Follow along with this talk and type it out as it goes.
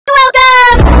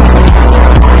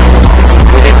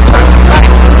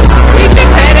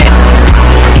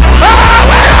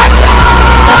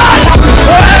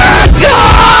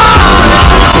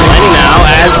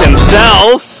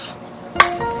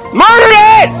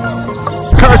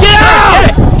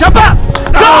Jump up!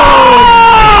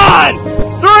 Gone!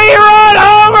 3-run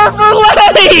homer for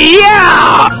Letty!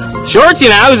 Yeah! Shorty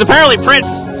now, who's apparently Prince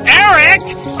Eric.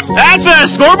 That's a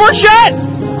scoreboard shot?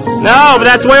 No, but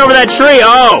that's way over that tree.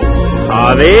 Oh,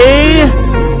 Javi.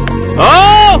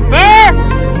 Oh, fair!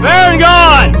 Fair and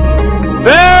gone!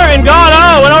 Fair and gone.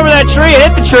 Oh, went over that tree and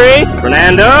hit the tree.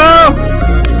 Fernando.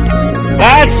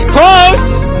 That's close.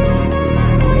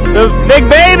 So, big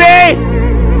baby.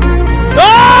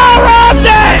 Oh, robbed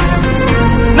it!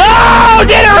 No,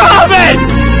 didn't rob it!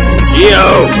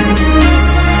 Gio.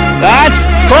 That's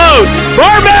close.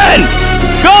 Corbin!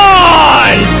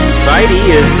 Gone!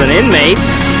 Spidey is an inmate.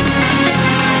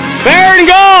 Fair and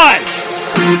gone!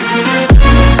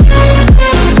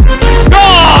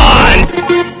 Gone!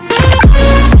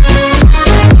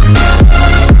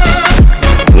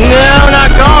 No,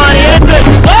 not gone. He hits it.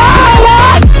 Oh,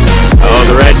 what? Oh,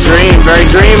 the red dream. Very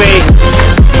dreamy.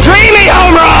 Dreamy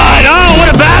home run! Oh, what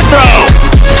a bat throw!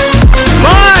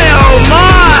 My, oh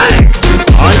my!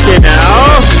 Ankit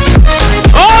now.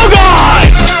 Oh, God!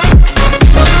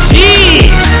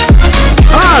 Jeez!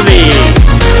 Javi!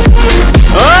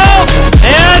 Oh,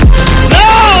 and no!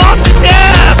 Off the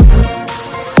tip!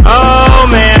 Oh,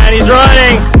 man, he's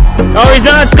running. Oh, he's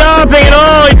not stopping at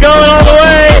all. He's going all the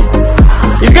way.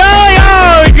 He's going!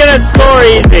 Oh, he's going to score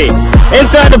easy.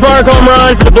 Inside the park home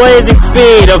run for the blazing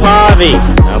speed of Javi.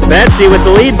 Now Betsy with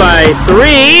the lead by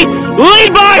 3.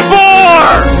 Lead by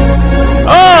 4!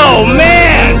 Oh,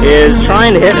 man! Is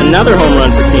trying to hit another home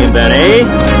run for Team Benny.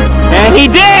 And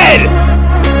he did!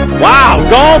 Wow,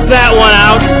 golfed that one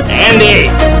out.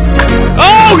 Andy.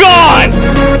 Oh, gone!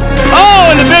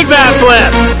 Oh, and the big bat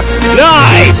flip.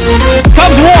 Nice!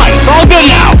 Cubs won. It's all good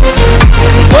now.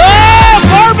 Oh,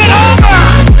 Corbin over!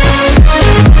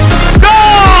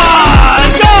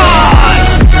 Gone! Gone!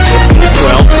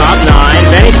 12, top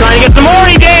 9. Benny's trying to get some more.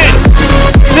 He did!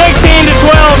 16 to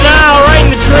 12 now, right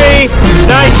in the tree.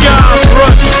 Nice job,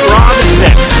 Brooks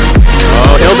Robinson.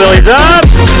 Oh, Hillbilly's up.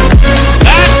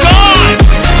 That's gone!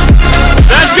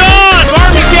 That's gone!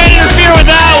 Marvin can't interfere with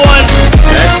that one.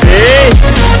 Let's see.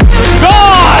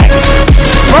 Gone!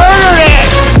 Murdered it!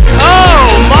 Oh,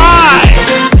 my!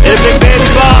 Hit a big baby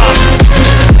bomb.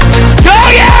 Oh,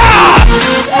 yeah!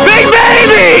 Big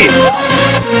baby!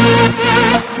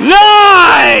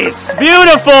 Nice!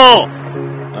 Beautiful!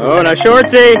 Oh, now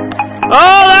Shorty.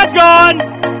 Oh, that's gone!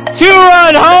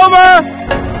 2-run homer!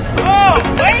 Oh,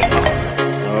 wait!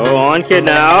 Oh, Ankit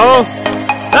now.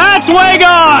 That's way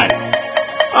gone!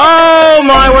 Oh,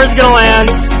 my, where's it gonna land?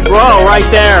 Whoa, right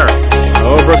there.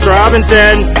 Oh, Brooks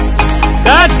Robinson.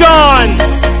 That's gone!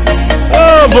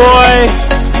 Oh, boy.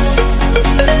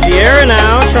 Sierra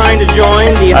now trying to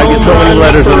join the home get so many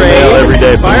letters in the mail every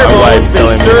day from my wife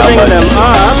telling me how much them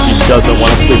up. she doesn't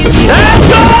want to sleep with me. That's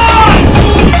gone!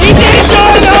 He did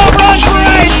join the home run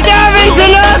parade!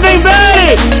 7-0,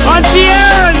 Benny! On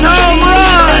Sierra's home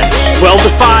run! 12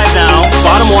 to 5 now.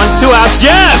 Bottom 1, 2 outs.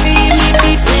 Jeff!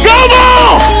 Go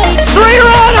ball!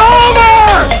 3-run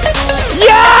homer!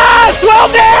 Yes! 12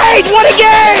 to 8! What a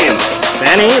game!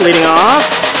 Benny leading off.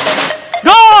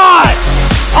 Gone!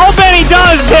 All Benny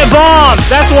does is hit bombs.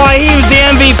 That's why he was the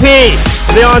MVP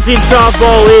of the On-Seed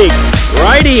Softball League.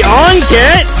 Righty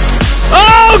Ankit.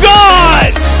 Oh,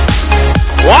 God!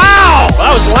 Wow!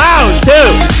 That was loud,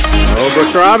 too. Oh,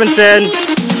 Brooks Robinson.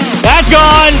 That's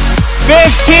gone.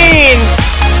 15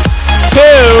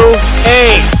 to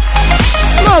 8.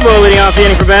 Mobo leading off the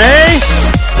inning for Benny.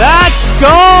 That's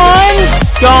gone.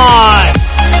 Gone.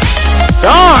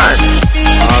 Darn.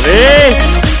 Javi.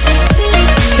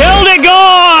 Killed it,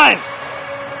 gone!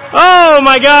 Oh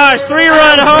my gosh,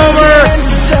 3-run homer.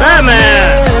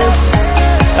 Batman.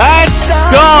 That's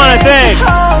gone, I think.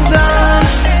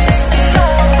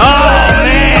 Oh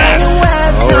man.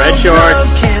 Oh, red short.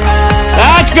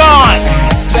 That's gone.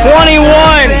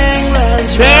 21.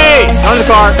 Hey, on the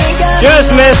car. Just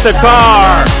missed the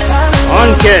car.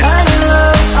 Ankit.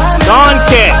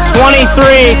 Ankit.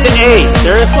 23 to 8.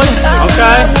 Seriously?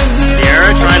 Okay.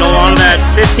 Sierra trying to hold on to that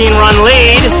 15-run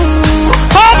lead.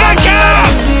 Papa kill!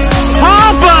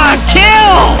 Papa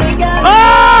kill!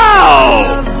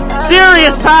 Oh!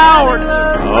 Serious power.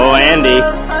 Oh, Andy.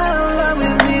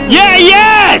 Yeah,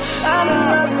 yes!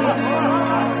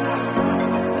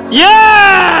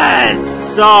 Yes!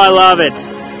 Oh, I love it.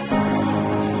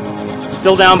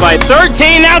 Still down by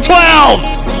 13, now 12!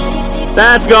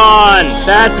 That's gone.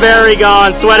 That's very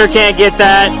gone. Sweater can't get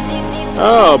that.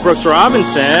 Oh, Brooks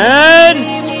Robinson.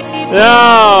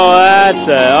 No, that's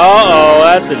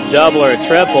a double or a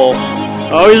triple.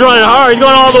 Oh, he's running hard. He's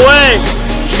going all the way.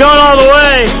 He's going all the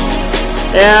way.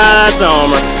 Yeah, that's a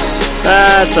homer.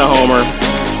 That's a homer.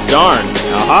 Darn.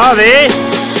 Now, Javi.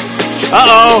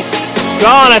 Uh-oh.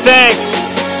 Gone, I think.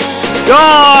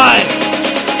 Gone.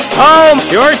 Home.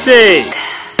 Shorty.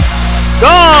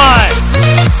 Gone.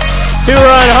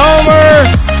 2-run homer.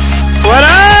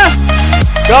 Sweater.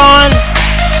 Gone.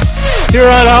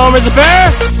 2-run homer's a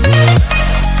fair.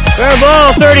 Fair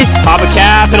ball, 30. Pop a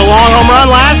cap and a long home run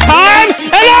last time.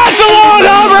 And that's a long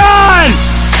home run.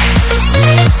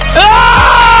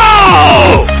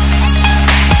 Oh!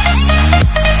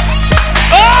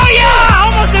 Oh yeah!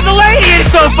 Almost hit the lady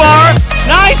so far.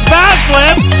 Nice bat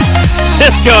flip.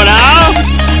 Cisco now.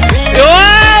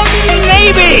 Well,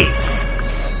 maybe.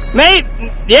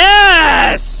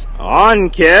 Yes!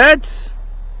 Ankit.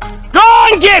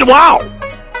 Ankit! Wow!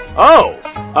 Oh.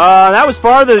 That was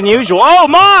farther than usual. Oh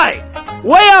my!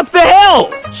 Way up the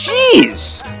hill!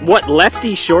 Jeez! What,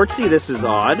 lefty shortsy? This is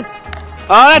odd.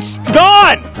 That's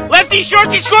gone! Lefty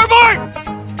shortsy scoreboard!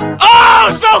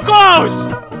 Oh, so close!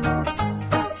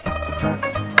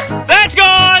 That's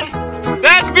gone!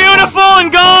 That's beautiful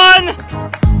and gone!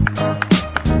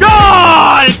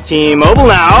 Gone! T-Mobile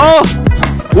now.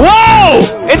 Whoa!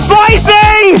 It's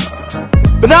slicing!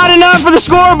 But not enough for the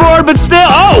scoreboard, but still.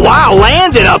 Oh, wow,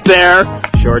 landed up there.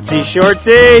 Shortsy,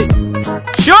 shortsy.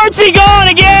 Shortsy gone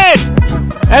again!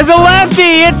 As a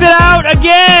lefty, hits it out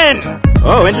again.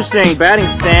 Oh, interesting batting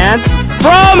stance.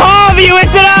 From Javi,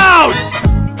 hits it out!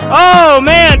 Oh,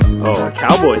 man. Oh,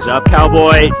 Cowboy's up.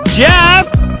 Cowboy. Jeff.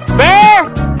 Fair.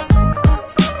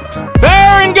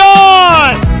 Fair and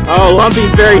gone. Oh,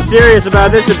 Lumpy's very serious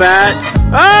about this at bat.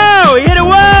 Oh, he hit it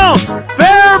well.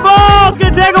 Fair ball. It's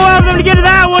going to take a while for him to get to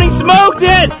that one. He smoked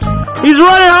it. He's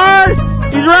running hard.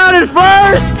 He's rounded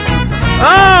first.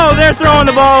 Oh, they're throwing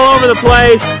the ball all over the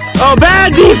place. Oh,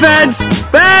 bad defense.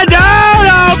 Bad.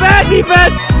 No, bad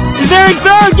defense. He's there in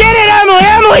third. Get it, Emily.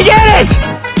 Emily, get it.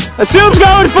 Assume's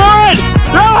going for it.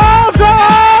 Throw home. Throw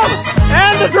home.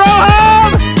 And the throw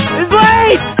home is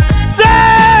late.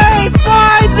 Save.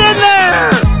 Slides in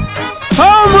there.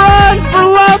 Home run for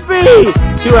Lumpy.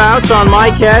 2 outs on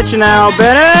my catch. Now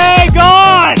Benny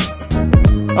gone.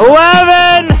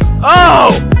 11. Oh,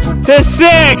 to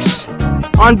 6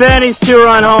 on Benny's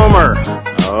 2-run homer.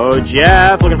 Oh,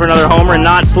 Jeff looking for another homer and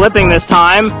not slipping this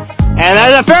time. And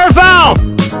that's a fair foul.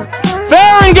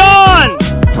 Fair and gone.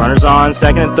 Runners on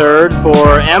second and third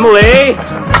for Emily.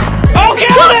 Oh,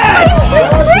 killed it!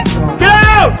 Get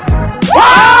out! Oh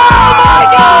my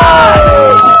God!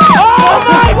 Oh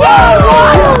my God!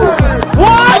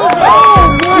 What?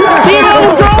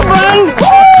 Tina's girlfriend.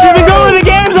 She's been going to the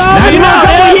games all a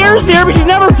couple of years here, but she's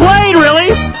never played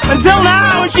really until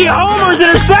now, and she homers in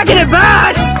her second at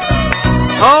bat.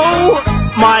 Oh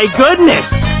my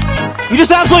goodness! You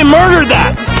just absolutely murdered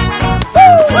that.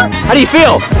 How do you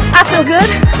feel? I feel good.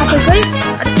 I feel great.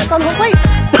 I just stepped on the whole plate.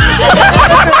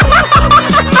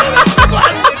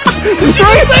 Did you say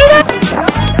that?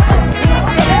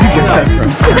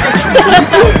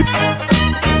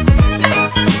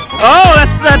 Oh,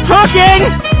 that's hooking!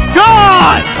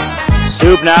 Gone!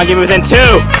 Soup now, give me within 2.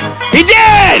 He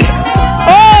did!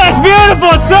 Oh, that's beautiful!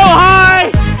 It's so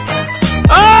high!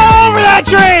 Oh, over that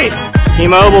tree!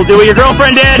 T-Mobile, do what your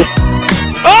girlfriend did!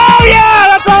 Oh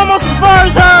yeah, that's almost as far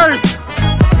as hers!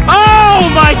 Oh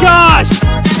my gosh!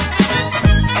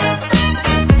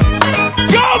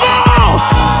 Go ball!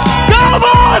 Go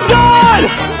ball! It's gone!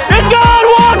 It's gone!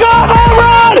 Walk off home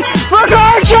run for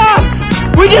Card Shop!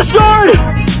 We just scored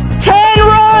 10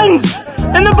 runs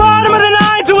in the bottom of the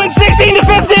 9th to win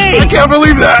 16-15! I can't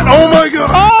believe that! Oh my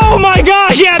God! Oh my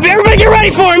gosh! Yeah, everybody get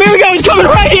ready for him! Here we go! He's coming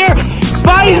right here!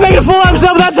 Spidey's making a fool of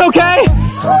himself, but that's okay!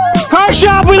 Card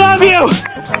Shop, we love you!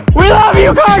 We love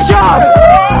you, Card Shop!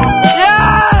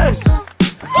 Yes!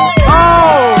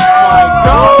 Oh my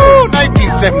God!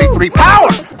 1973 power!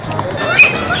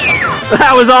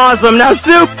 That was awesome. Now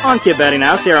Soup on Kid Betty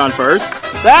now. Sarah on first.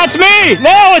 That's me!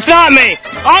 No, it's not me!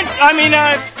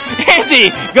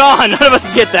 Andy, gone. None of us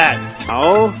can get that.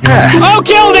 Oh. Oh,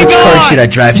 killed it, Which gone! car should I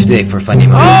drive today for funny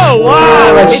moments? Oh,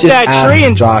 wow! Let's Hit just that ask tree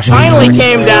and Josh. finally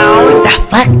came down. What the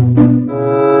fuck?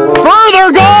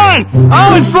 Further gone!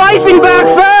 Oh, it's slicing back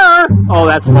fair! Oh,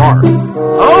 that's far.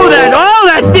 Oh,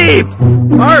 that's deep!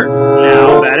 Art.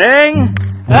 Now betting.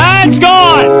 That's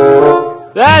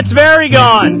gone! That's very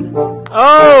gone.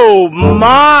 Oh,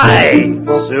 my!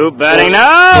 Soup betting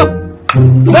now.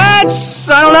 That's,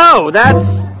 I don't know,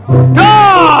 that's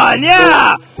gone!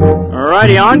 Yeah!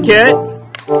 Alrighty, Ankit.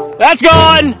 That's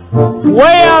gone!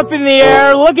 Way up in the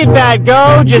air. Look at that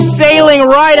go. Just sailing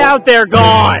right out there.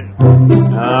 Gone.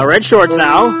 Red shorts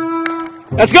now.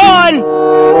 That's gone!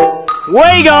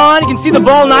 Way gone. You can see the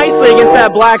ball nicely against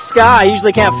that black sky. You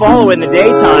usually can't follow it in the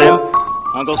daytime.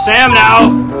 Uncle Sam now.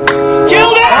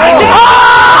 Killed it! Oh!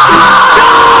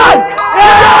 Gone!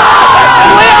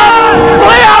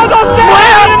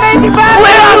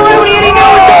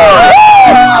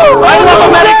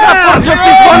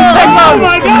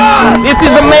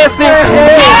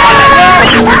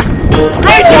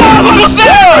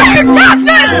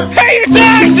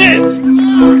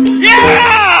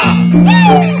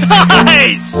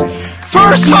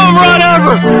 first home run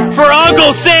ever for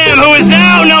Uncle Sam, who is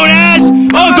now known as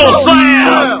Uncle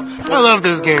Slam. I love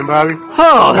this game, Bobby.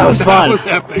 Oh, that was fun. That was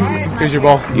epic. Here's your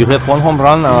ball. You hit one home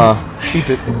run, keep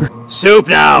it. Soup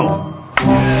now.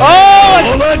 Oh,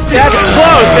 that's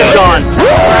close. It's gone.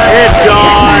 It's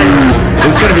gone.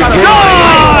 It's gonna be good.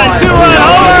 Gone! 2-run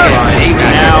homer.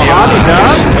 Now Javi's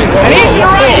up. And he's in the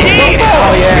right deep.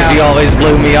 Oh yeah. He always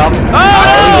blew me up. Oh,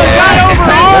 got over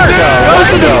hard.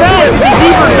 Goes to the fence.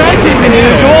 Deeper fences than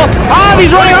usual.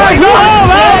 Javi's running hard. Go home.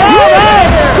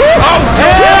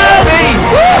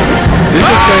 This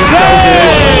is going so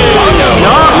good.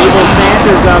 No, Evil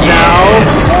Santa's up now.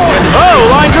 Oh,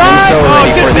 line drive. I'm so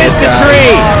ready for this missed the guy.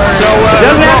 tree. So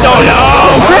Doesn't have to. Oh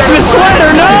no! Christmas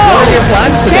sweater. No.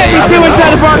 Can't be two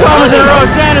inside the park homers in a row.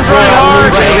 Santa's running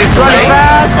hard. He's running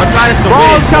fast.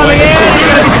 Ball's coming in. He's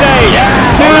gonna be saved.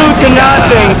 2-0.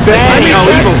 Bang! Oh,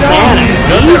 Evil Santa.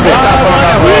 Evil Santa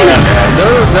now.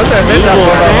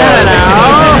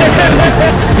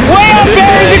 Way up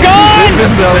there. Is it gone?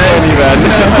 It's so funny, man.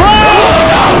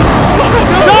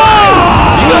 Gone!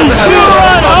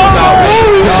 2-run homer.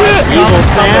 Evil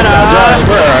Santa. Josh,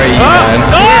 where are you, man?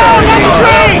 Oh, number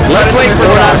 3! Let's wait for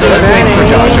Josh. Let's wait for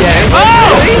Josh. Yeah.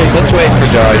 Let's wait for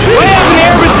Josh. Way up in the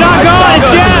air, but it's not gone. It's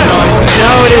down.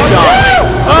 No, it is gone.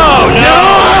 Oh, no!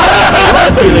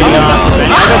 That's really gone.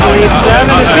 I believe 7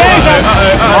 to 6.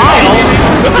 Miles.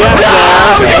 Jeff there.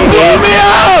 Blew me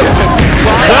out!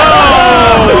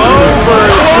 Oh,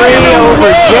 over 3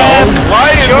 over Jeff.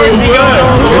 Shorty goes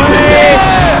all the way.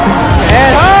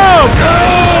 And home!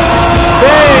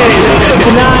 Big!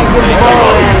 Did not get the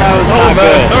ball in. That was not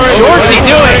good. Shorty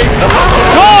do it.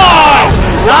 Gone!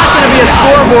 Not going to be a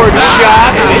scoreboard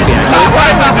shot.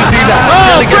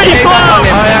 Oh, pretty close.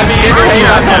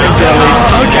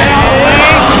 Okay.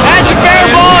 That's a fair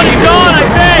ball and he's gone, I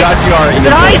think. Josh, you are. He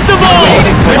heist the ball.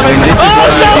 Oh,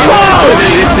 so close.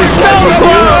 This is So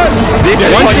close.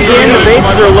 Once again, the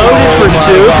bases are loaded for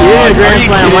Soup. He did a grand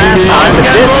slam last time, but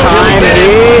this time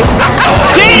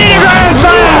he did a grand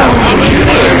slam.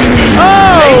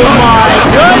 Oh my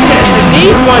goodness, the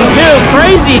deep one too,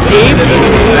 crazy deep.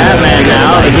 Batman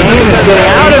now, the game is getting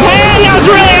out of hand. Now it's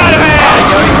really out of hand.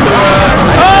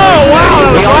 Oh wow,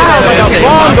 that was wild, like a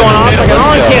bomb going off, like an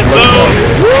Ankit boom.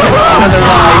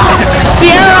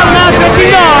 Sierra on that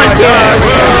 50 on.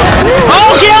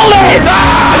 Oh, killed it!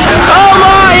 Oh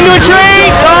my, into a tree!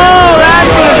 Oh,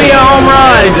 that's going to be a home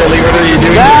run.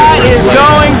 That is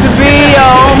going to be a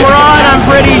home run, I'm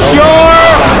pretty sure.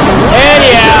 And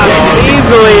yeah,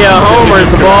 easily a homer as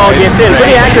the ball gets in.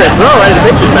 Pretty accurate throw right at the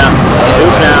pitcher's mouth.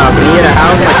 Soup now, can he hit a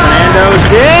house like Fernando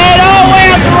did? Oh, way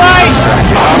up the right!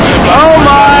 Oh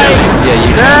my,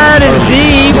 that is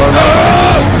deep.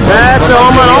 That's a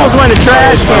home run, almost went to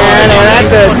trash can, and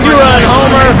that's a 2-run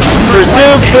homer for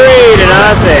Soup, 3-0.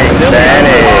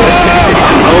 Benny.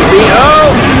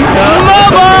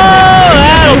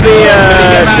 That'll be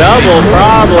a double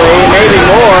probably, maybe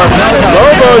more.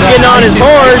 Lobo's getting on his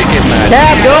horse.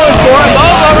 Cap goes for it.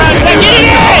 Lobo around second, get it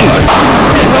in!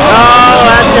 Oh,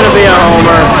 that's going to be a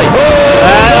homer.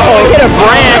 Hit a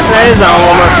branch, that is a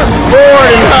homer. 4-0,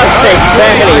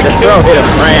 Benny. The throw hit a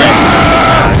branch.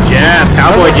 Jeff,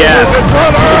 Cowboy Jeff.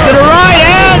 To the right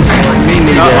hand.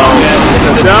 Uh-oh.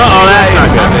 No, oh, that's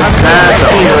not good. That's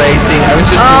okay.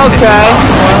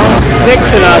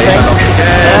 6-0.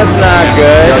 That's not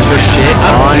good.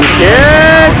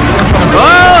 Ankit.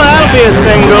 Oh, that'll be a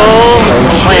single.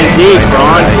 Playing deep for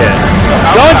Ankit.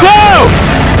 Going 2.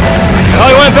 Oh,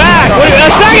 he went back.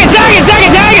 Second.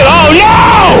 Oh,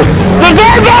 no! The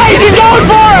third base, he's going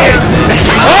for it.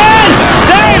 And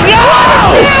save.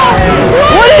 No!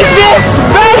 What is this?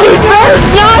 Bears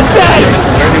nonsense!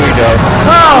 Where do we go?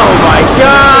 Oh my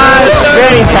God!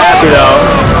 Benny's happy though.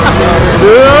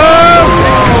 Soup!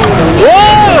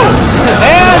 Whoa!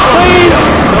 And please,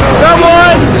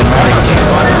 someone!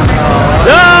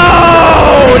 No!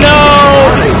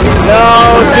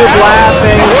 Soup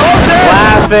laughing.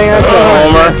 That's a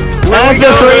homer. That's a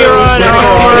 3-run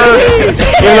homer.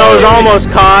 Even though it was almost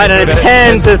caught, and it's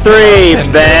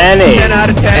 10-3. Benny. 10 out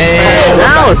of 10.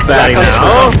 Now it's batting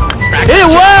now. Did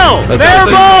it well! Fair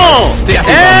ball!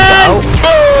 And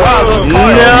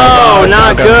no,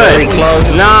 not good.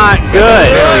 Not good.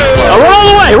 Run all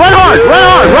the way! Run hard! Go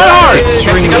all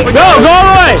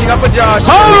the way!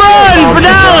 Home run for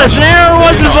Dallas! An error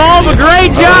was involved, but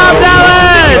great job, Dallas!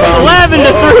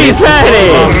 11-3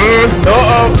 Petty.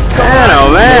 Man,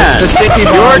 oh man.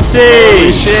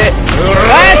 Yorksey.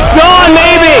 That's gone,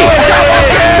 maybe!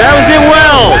 That was it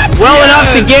well enough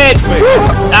to get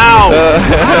out.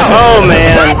 Oh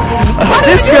man.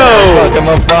 Cisco! Fuck, I'm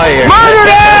on fire.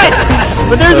 Murdered it!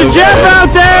 But there's a Jeff out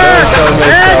there! And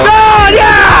it's on!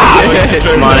 Yeah!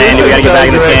 Come on, Andy, we gotta get back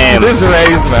in this game. This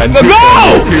race, man. Go!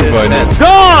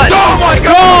 Gone! Oh my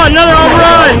God! Gone! Another home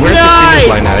run! Where's the finish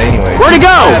line at anyway? Where'd it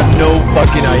go? I have no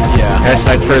fucking idea.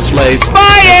 Hashtag first place.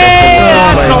 Spidey!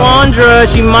 That's Alondra.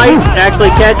 She might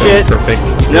actually catch it. Perfect.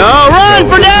 No, run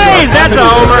for days! That's a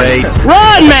homer.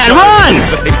 Run, man, run!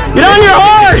 Get on your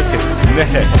horse!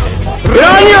 Get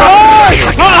on your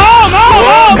horse!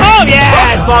 Oh,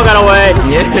 yeah! This ball got away.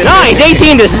 Nice,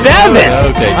 18-7.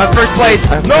 Okay. I'm first place.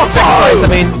 No, second place. I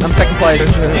mean, I'm second place.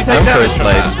 I'm first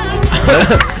place.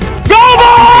 Go,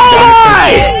 boy!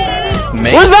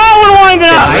 Where's that one winding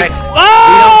up? Right.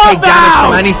 Oh, We don't take damage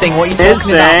foul! from anything. What are you His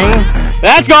talking thing. about?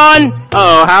 That's gone.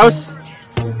 Uh-oh, house.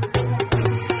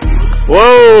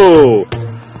 Whoa.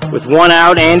 With one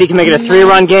out, Andy can make it a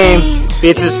 3-run game.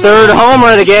 It's his 3rd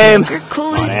homer of the game.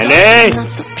 Come on, Andy.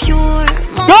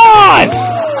 Gone!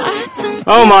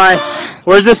 Oh my.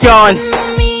 Where's this going?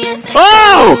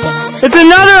 Oh! It's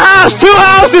another house! 2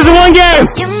 houses in one game!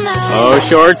 Oh,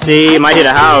 shorty. Might hit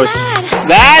a house.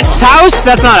 That's house?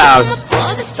 That's not a house.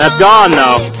 That's gone,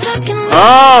 though.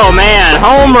 Oh, man.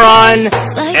 Home run.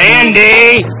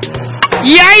 Andy.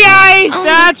 Yay!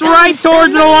 That's right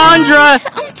towards Alondra.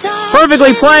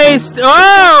 Perfectly placed.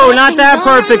 Oh, not that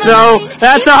perfect, though.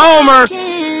 That's a homer.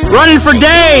 Running for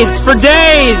days.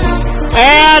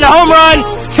 And a home run.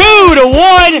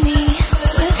 2-1.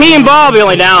 Team Bobby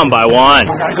only down by 1.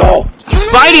 Gotta go.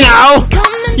 Spidey now.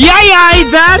 Yay!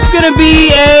 That's going to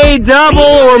be a double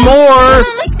or more.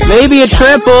 Maybe a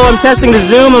triple. I'm testing the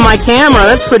zoom on my camera.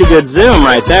 That's pretty good zoom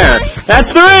right there.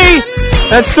 That's 3.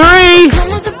 That's 3.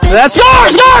 That's score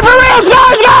for real.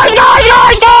 Score.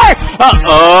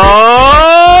 Uh-oh.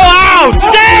 Out.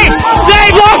 Save.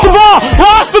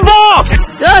 Lost the ball.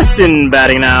 Dustin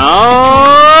batting now.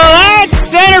 That's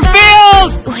center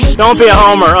field. Don't be a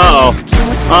homer.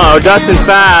 Uh-oh, Dustin's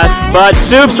fast, but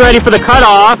Soup's ready for the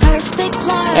cutoff.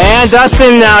 And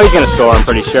Dustin, now he's going to score, I'm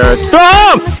pretty sure. Throw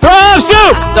home,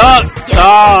 Soup!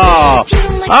 Oh.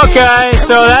 Okay,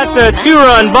 so that's a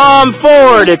 2-run bomb,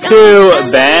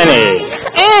 4-2, Benny.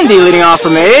 Andy leading off for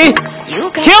me.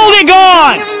 Killed it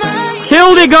gone!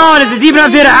 Is it deep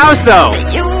enough to hit a house, though?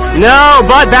 No,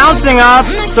 but bouncing up,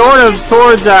 sort of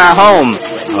towards home.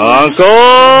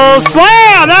 Uncle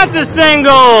Slam! That's a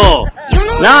single!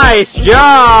 Nice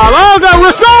job! Oh, go!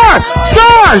 We'll score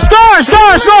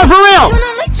for real!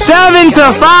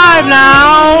 7-5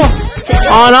 now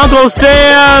on Uncle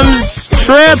Sam's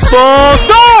triple.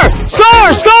 Score!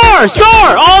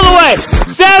 All the way!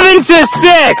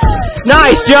 7-6.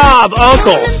 Nice job,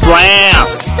 Uncle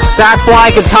Slam. Sack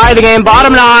fly could tie the game.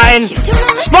 Bottom 9.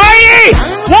 Spidey!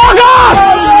 Walk off!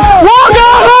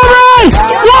 Home run!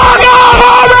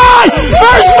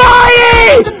 For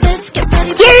Spidey!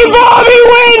 Team Bobby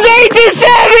wins 8-7.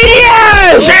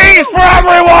 Yes! Cheese for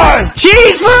everyone!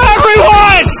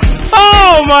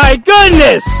 Oh my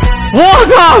goodness!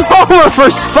 Walk-off homer for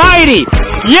Spidey!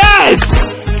 Yes!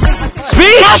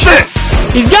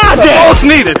 He's got this! Most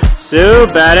needed. Sue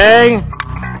batting.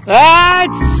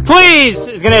 Please!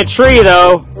 He's gonna hit a tree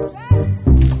though.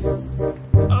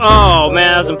 Oh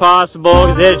man, that was impossible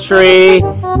because it hit a tree.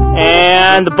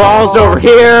 And the ball's over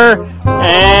here.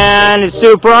 And is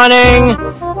Soup running?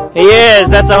 He is.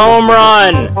 That's a home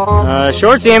run.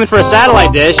 Short's aiming for a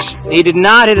satellite dish. He did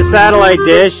not hit a satellite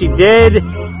dish. He did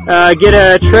get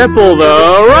a triple,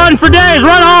 though. Run for days.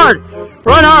 Run hard.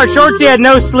 Shortsy had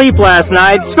no sleep last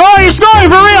night. You're scoring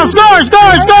for real. Score.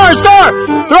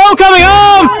 Throw coming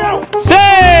home.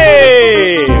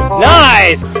 Save.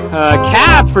 Nice.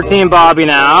 Cap for Team Bobby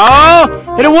now.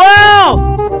 Hit it well.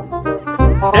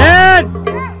 And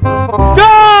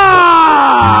gone.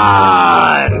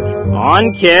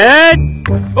 On, kid.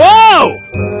 Whoa!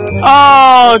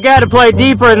 Oh, got to play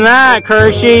deeper than that,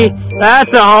 Kershey.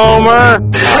 That's a homer.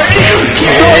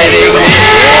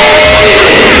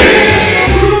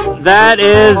 That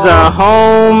is a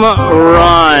home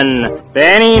run.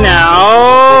 Benny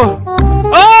now.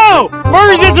 Oh!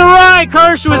 Murders it to right.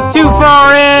 Kersh was too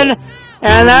far in.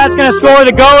 And that's going to score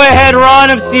the go-ahead run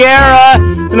of Sierra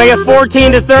to make it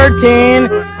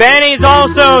 14-13. Benny's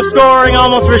also scoring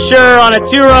almost for sure on a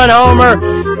 2-run homer.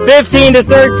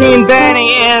 15-13,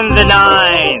 Benny in the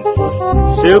 9th.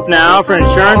 Soup now for an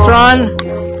insurance run.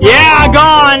 Yeah,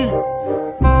 gone.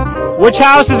 Which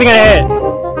house is he going to hit?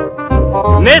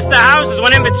 Missed the houses,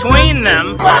 went in between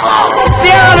them.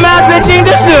 Sierra on the mound pitching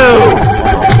to Soup.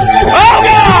 Oh,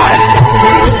 God!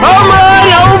 Home run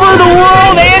over the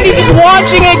world. Andy just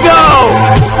watching it go.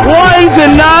 1-0.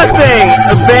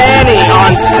 Benny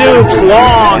on Soup's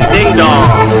long ding-dong.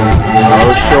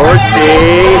 Oh,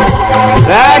 shorty.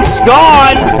 That's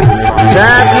gone.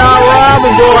 That's not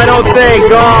robbable, I don't think.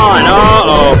 Gone.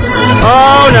 Uh-oh.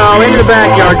 Oh, no. Into the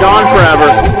backyard. Gone forever.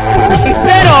 He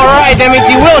said all right. That means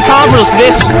he will accomplish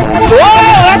this. Whoa,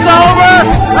 that's a homer.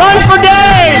 Run for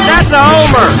days. That's a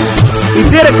homer. He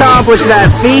did accomplish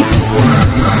that feat.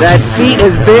 That feat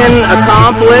has been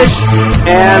accomplished.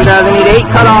 And they need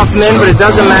 8 cutoff men, but it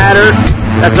doesn't matter.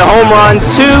 That's a home run.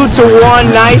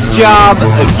 2-1. Nice job.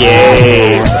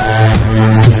 Gabe.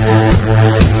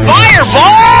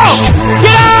 Fireball!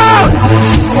 Get out!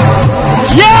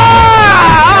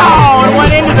 Yeah! Oh, it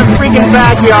went into the freaking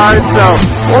backyard, so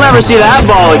we'll never see that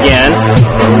ball again.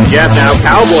 Jeff now,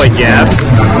 Cowboy Jeff.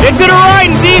 It's to the right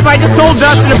and deep. I just told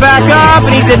Dustin to back up,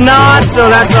 and he did not, so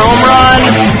that's a home run.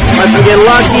 Let's get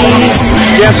lucky.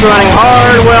 Jeff's running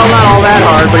hard. Well, not all that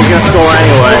hard, but he's going to score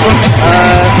anyway.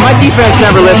 My defense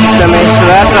never listens to me, so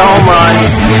that's a home run.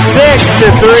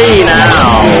 6-3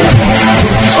 now.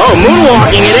 Oh,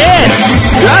 moonwalking it in.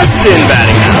 Dustin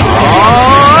batting out.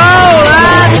 Oh,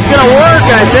 that's going to work,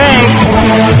 I think.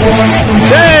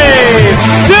 Dave.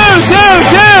 2.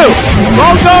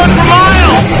 Ball going for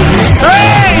Miles. 3.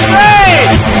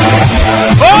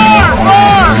 4.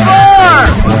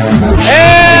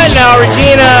 And now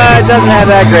Regina doesn't have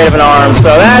that great of an arm,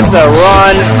 so that's a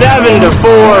run.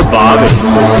 7-4, Bobby.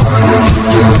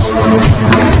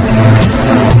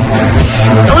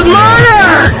 That was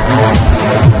murder!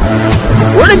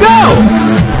 Where'd it go?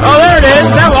 Oh, there it is.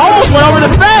 That almost went over the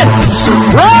fence.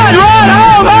 Run!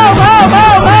 Home!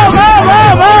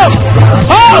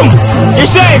 Home! You're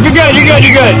safe. You're good.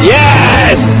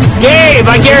 Yes! Gabe,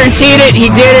 I guaranteed it. He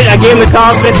did it. I gave him the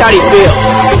confidence. How do you feel?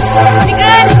 Pretty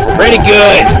good. Pretty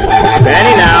good.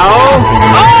 Benny now.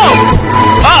 Oh!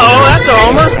 Uh-oh, that's a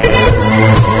homer.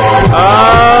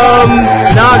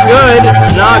 Not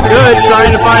good.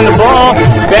 Trying to find the ball.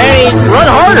 Benny, run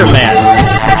harder, man.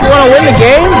 You want to win the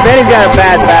game? Benny's got a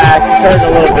bad back. It's hurting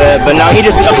a little bit, but no, he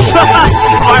just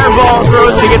fireball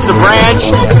throws it against the branch.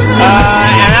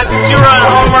 And that's a 2-run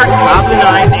homer. Top of the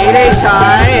 9th, 8-8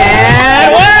 tie,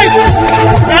 and wait!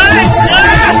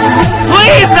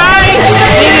 Please, I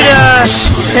needed a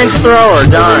pinch thrower.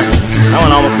 Darn. That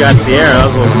one almost got Sierra. That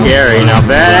was a little scary. Now,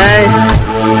 Benny.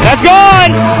 That's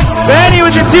gone! Benny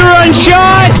with a 2-run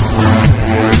shot!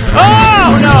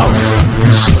 Oh, no!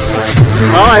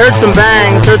 Oh, I heard some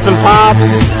bangs, heard some pops.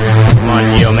 Come on,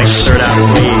 Gio, make the third out,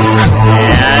 please.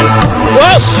 And,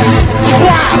 whoop!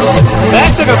 That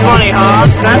took a funny hop.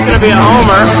 That's going to be a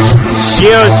homer.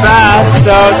 Gio's fast,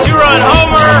 so 2-run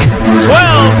homer,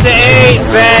 12-8,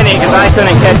 Benny, because I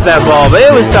couldn't catch that ball. But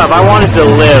it was tough. I wanted to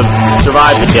live,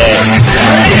 survive the day.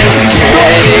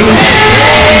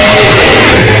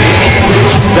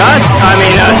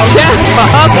 Jeff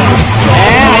up,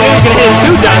 and I knew he was going to hit it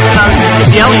to Dustin. I was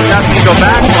just yelling at Dustin to go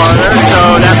back farther,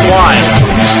 so that's why.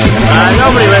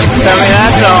 Nobody listens to me.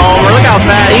 That's a homer. Look how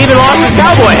fast. He even lost his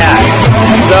cowboy hat.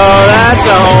 So that's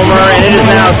a homer, and it is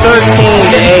now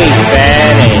 13-8,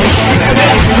 Benny.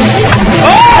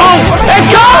 Oh! It's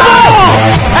gone!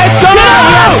 It's gone!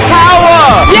 He has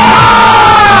power! Yeah!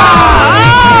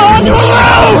 Oh, on the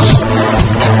roof!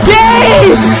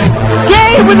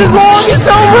 Gabe with his longest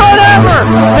home run ever!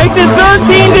 Makes it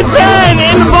 13-10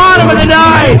 in the bottom of the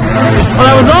 9th! Well,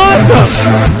 that was awesome!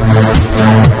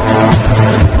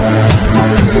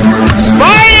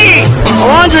 Spidey!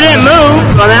 Alondra didn't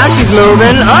move. Well, now she's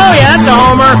moving. Oh, yeah, that's a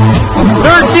homer.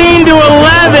 13-11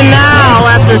 now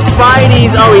after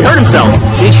Spidey's... Oh, he hurt himself.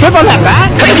 Did he trip on that bat?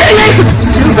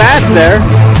 2 bats there.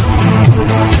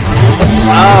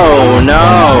 Oh,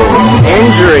 no.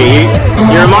 Injury.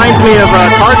 He reminds me of a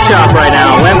cart shop right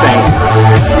now, limping.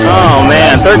 Oh,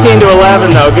 man.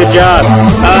 13-11, though. Good job.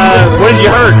 What did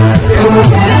you hurt?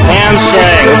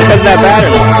 Hamstring. Was it because of that bat or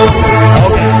not?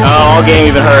 Okay. Oh, all game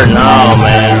you've been hurting. Oh,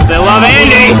 man. They love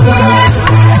Andy.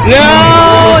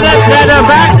 No! That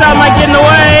backstop might get in the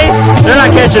way. They're not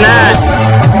catching that.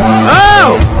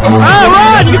 Oh! Oh,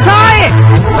 run! You can tie it!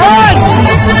 Run!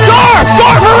 Score!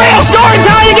 Score for real! Score and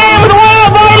tie the game with a wild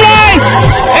ball line!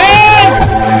 And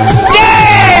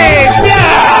save!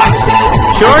 Yeah!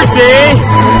 Shorty!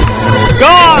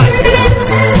 Gone!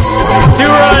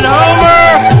 2-run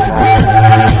homer!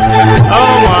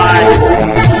 Oh my!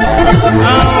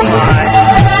 Oh my!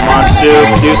 Come on, Soup,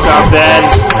 do something.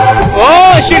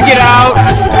 Oh, it should get out.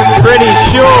 Pretty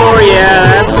sure, yeah,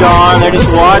 that's gone. They're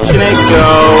just watching it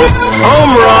go.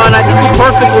 Home run. I think he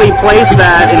perfectly placed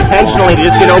that intentionally to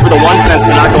just get over the one fence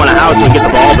but not go in a house and get the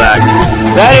ball back.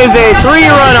 That is a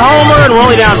 3-run homer, and we're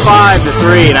only down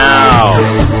 5-3 now.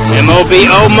 M.O.B.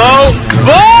 Omo.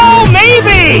 Oh,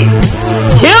 maybe!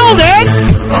 Killed it!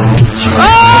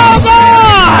 Oh,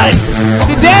 God!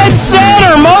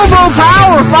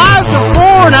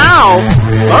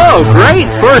 Oh, great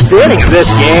first inning of this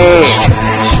game.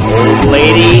 Old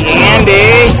lady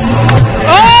Andy.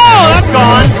 Oh, that's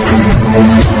gone.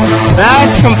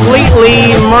 That's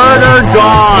completely murdered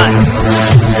gone.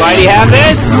 Spidey have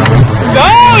this?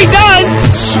 Oh, he does.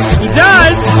 He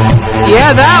does.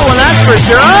 Yeah, that one, that's for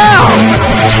sure. Oh,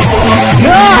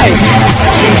 nice.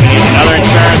 Another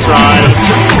insurance run.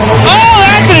 Oh,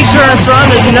 that's an insurance run.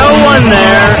 There's no one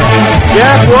there.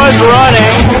 Jeff was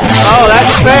running. Oh,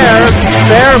 that's fair.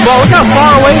 Fair ball. Look how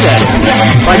far away that is.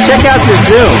 Like, check out the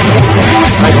zoom.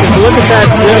 Like, just look at that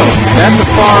zoom. That's a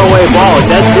far away ball.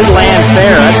 That did land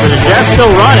fair. Jeff's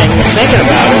still running. Thinking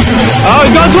about it. Oh,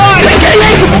 he's going twice.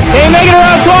 He make it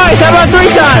around twice. How about 3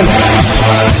 times?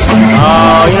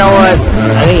 Oh, you know what?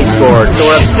 I think he scored. So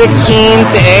we're up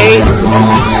 16-8.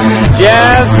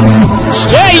 Jeff.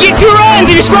 Yeah, you get 2 runs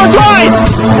if you score twice.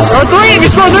 Or 3 if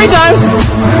you score 3 times.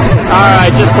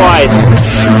 Alright, just twice.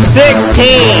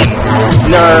 17-8.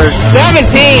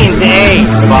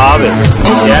 Bob.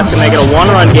 Jeff can make it a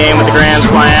 1-run game with the grand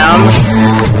slam.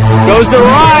 Goes to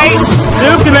right.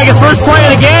 Zoop can make his first play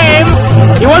of the game.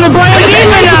 He wasn't playing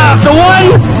deep enough. The one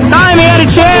time he had a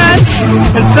chance,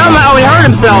 and somehow he hurt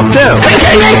himself too.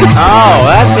 Oh,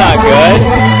 that's not good.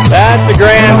 That's a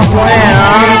grand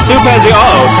slam. Soup has the.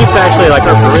 Oh, Soup's actually like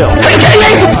her for real.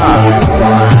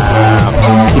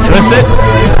 He twist it.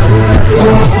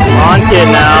 Ankit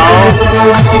now.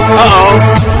 Uh-oh.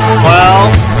 Well,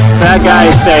 that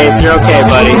guy is safe. You're okay,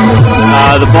 buddy.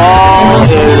 The ball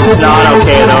is not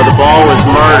okay, though. The ball was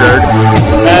murdered.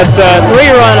 That's a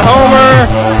 3-run homer.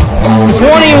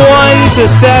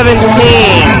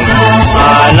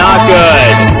 21-17. Not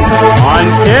good.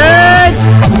 Ankit.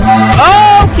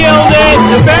 Oh, killed it.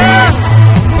 The bear.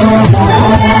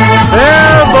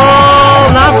 Fair ball.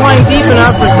 Not playing deep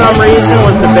enough for some reason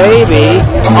was the baby.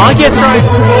 Ankit's trying to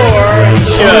score. He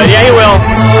should. Yeah, he will.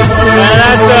 And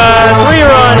that's a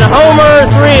 3-run homer,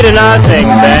 3-0.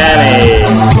 Benny.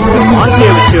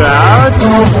 Ankit with 2 outs.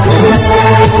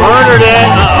 Murdered it.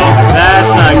 Uh-oh.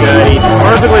 That's not good. He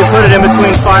perfectly put it in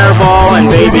between Fireball and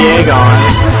Baby Aegon.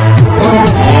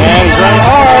 And he's running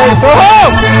hard. Go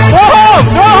home! Go home!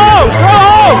 Go home! Go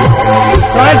home!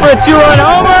 Trying for a 2-run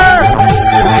homer.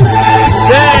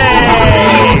 Save!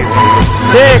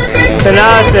 6-0.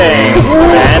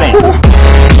 Benny.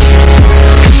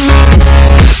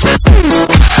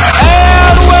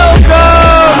 And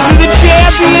welcome to the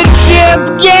championship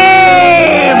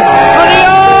game for the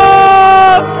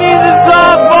off-season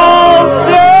softball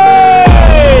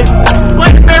series.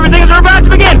 Blake's favorite things are about to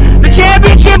begin. The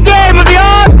championship game of the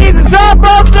off-season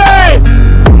softball series.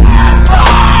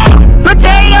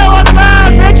 Potato on the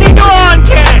mound, pitching to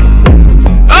Ankit.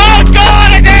 Oh, it's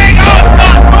gone, I think. Oh,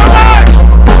 it's gone.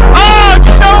 Oh,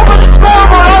 just over the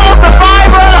scoreboard, almost a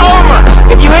 5-run homer.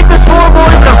 If you hit the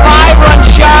scoreboard, it's a 5-run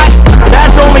shot.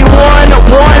 That's only 1-0.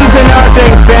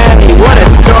 Benny. What a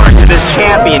start to this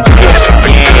championship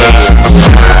game.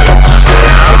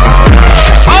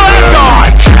 Oh, that's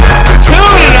gone.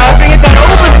 2-0. Hit that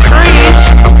over the trees.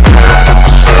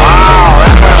 Wow,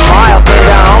 that went a mile.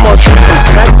 Clear down almost some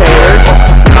spectators.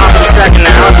 Top of the second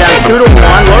now, down 2-1.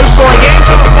 Low scoring game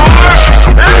so far.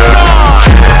 That's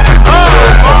gone.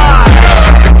 Oh, my.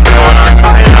 On our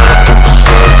timeout.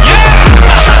 Yeah!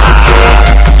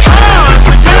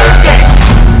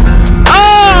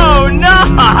 Oh,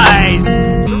 nice.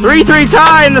 3-3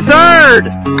 tie in the 3rd.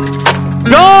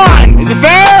 Gone. Is it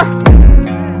fair?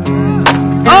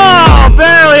 Oh,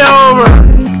 barely over.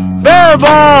 Fair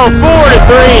ball,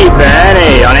 4-3.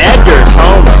 Benny on Edgar's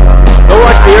homer. Go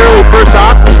watch the early first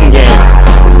offseason game.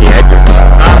 See Edgar.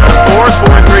 Top of the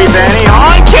 4th, 4-3. Benny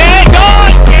on Ankit.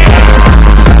 Gone.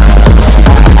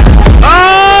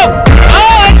 Oh,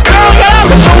 it's going up.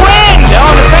 It's the wind.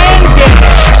 Oh, the fans get it.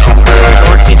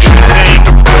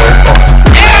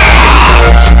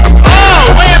 Yeah. Oh,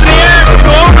 way up in the air.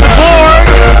 Go over the board.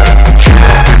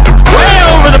 Way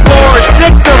over the board.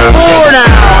 6-4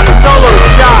 now on the solo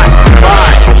shot.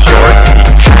 By the short seat.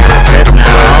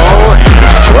 Now.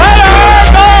 And sweater.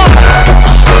 Gone.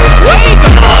 Way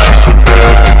gone.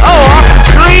 Oh, off the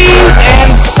trees and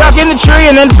stuck in the tree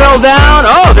and then fell down.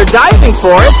 Oh, they're diving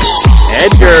for it.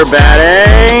 Edgar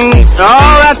batting.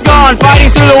 Oh, that's gone.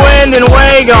 Fighting through the wind and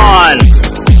way gone.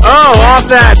 Oh, off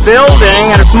that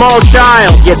building and a small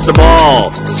child gets the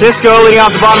ball. Cisco leading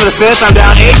off the bottom of the 5th. I'm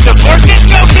down 8-4.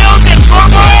 Cisco kills it.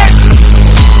 Over it.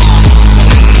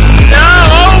 No,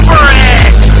 over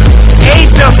it.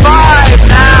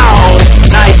 8-5 now.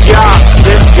 Nice job,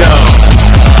 Cisco.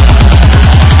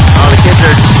 Oh, the kids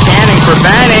are chanting for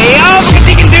Benny. Oh, because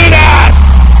he can do that.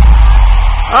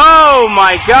 Oh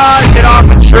my gosh, hit off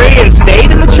a tree and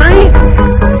stayed in the tree?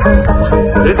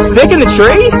 Did it stick in the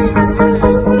tree?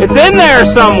 in there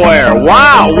somewhere.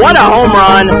 Wow, what a home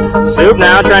run. Soup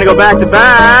now trying to go back to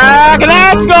back, and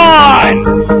that's gone.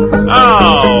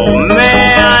 Oh,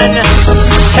 man.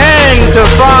 10-5.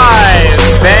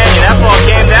 Bang, that ball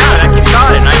came down. Ankit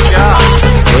caught it. Nice job.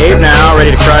 Gabe now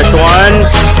ready to crush one.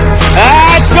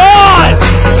 That's gone.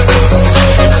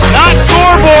 Not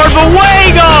scoreboard, but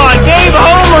way gone. Gabe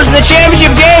homers in the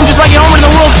championship game just like he homered in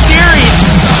the World Series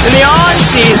in the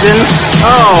on-season.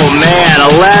 Oh, man,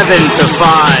 11-5,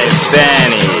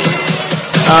 Benny.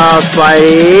 Oh,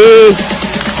 Spidey.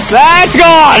 That's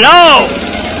gone. Oh,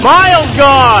 Miles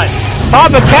gone.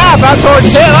 Pop a cap out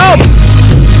towards him. Oh.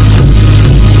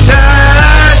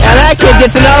 And that kid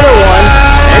gets another one.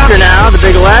 Hector now, the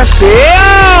big lefty.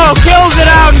 Oh, kills it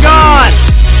out and gone.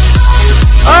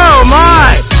 Oh,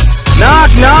 my.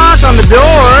 Knock, knock on the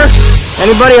door.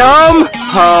 Anybody home?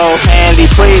 Oh, Andy,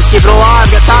 please keep it alive.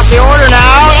 Got top of the order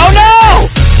now. Oh, no!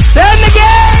 Then the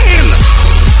game!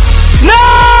 No!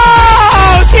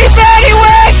 T-Fatty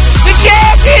wins the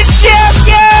championship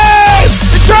game!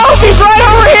 The trophy's right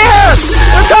over here!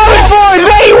 They're coming for it!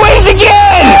 Betty wins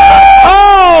again!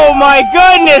 Oh, my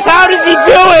goodness! How does he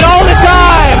do it all the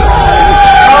time?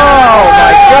 Oh,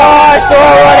 my gosh! They're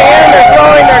all running in. They're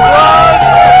throwing their gloves.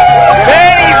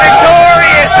 Benny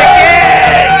victorious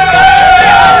again!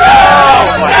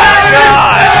 Oh my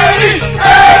God!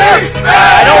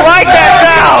 I don't like that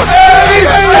sound!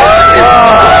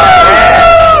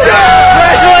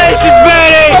 Congratulations,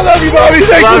 Benny! I love you, Bobby.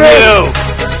 Thanks Love for you!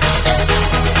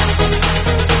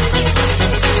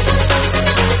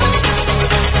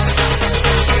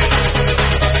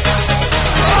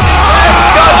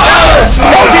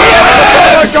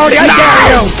 Jordy, I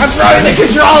dare you! I'm throwing the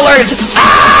controllers!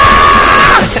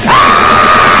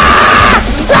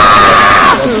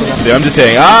 Dude, I'm just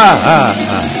saying,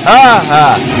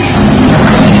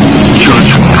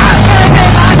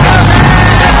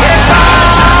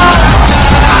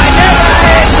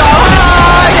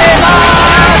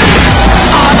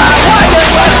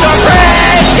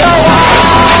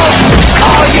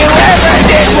 All you ever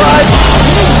did was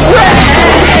wreck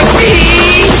me!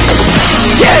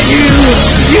 Yeah, you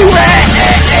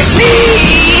wrecked me!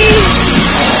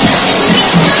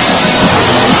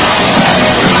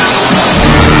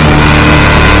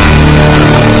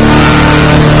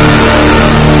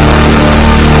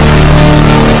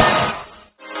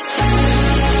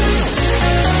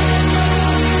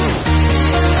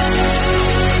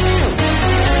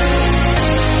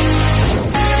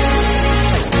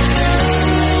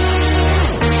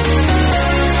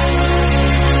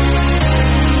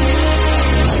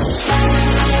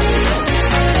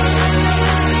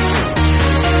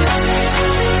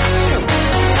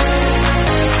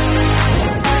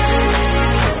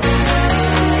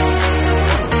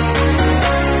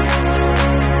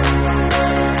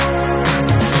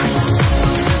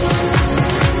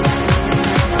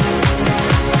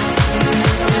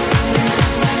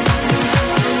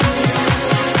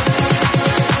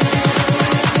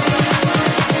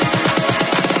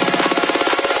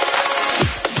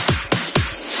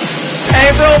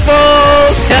 April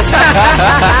Fools!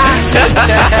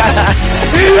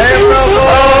 April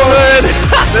Fools!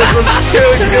 This was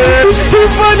too good. It's too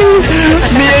funny.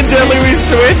 Me and Jelly, we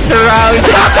switched around.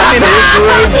 I'm in his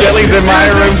room, Jelly's in my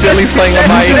room, Jelly's playing on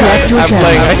my I'm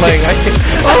playing.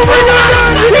 Oh my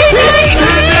God!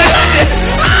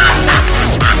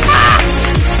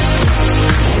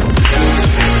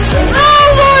 Oh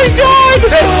my God!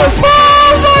 This was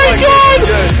oh my God!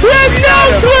 He had no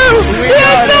clue! He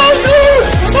had no clue!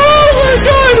 Oh my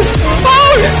God!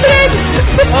 Oh shit!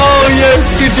 Oh yes,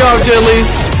 good job, Jelly.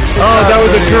 Oh, that was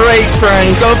a great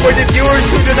prank. So for the viewers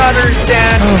who do not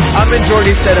understand, I'm in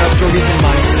Jordy's setup. Jordy's in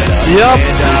my setup. Yep.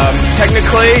 And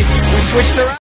technically, we switched around.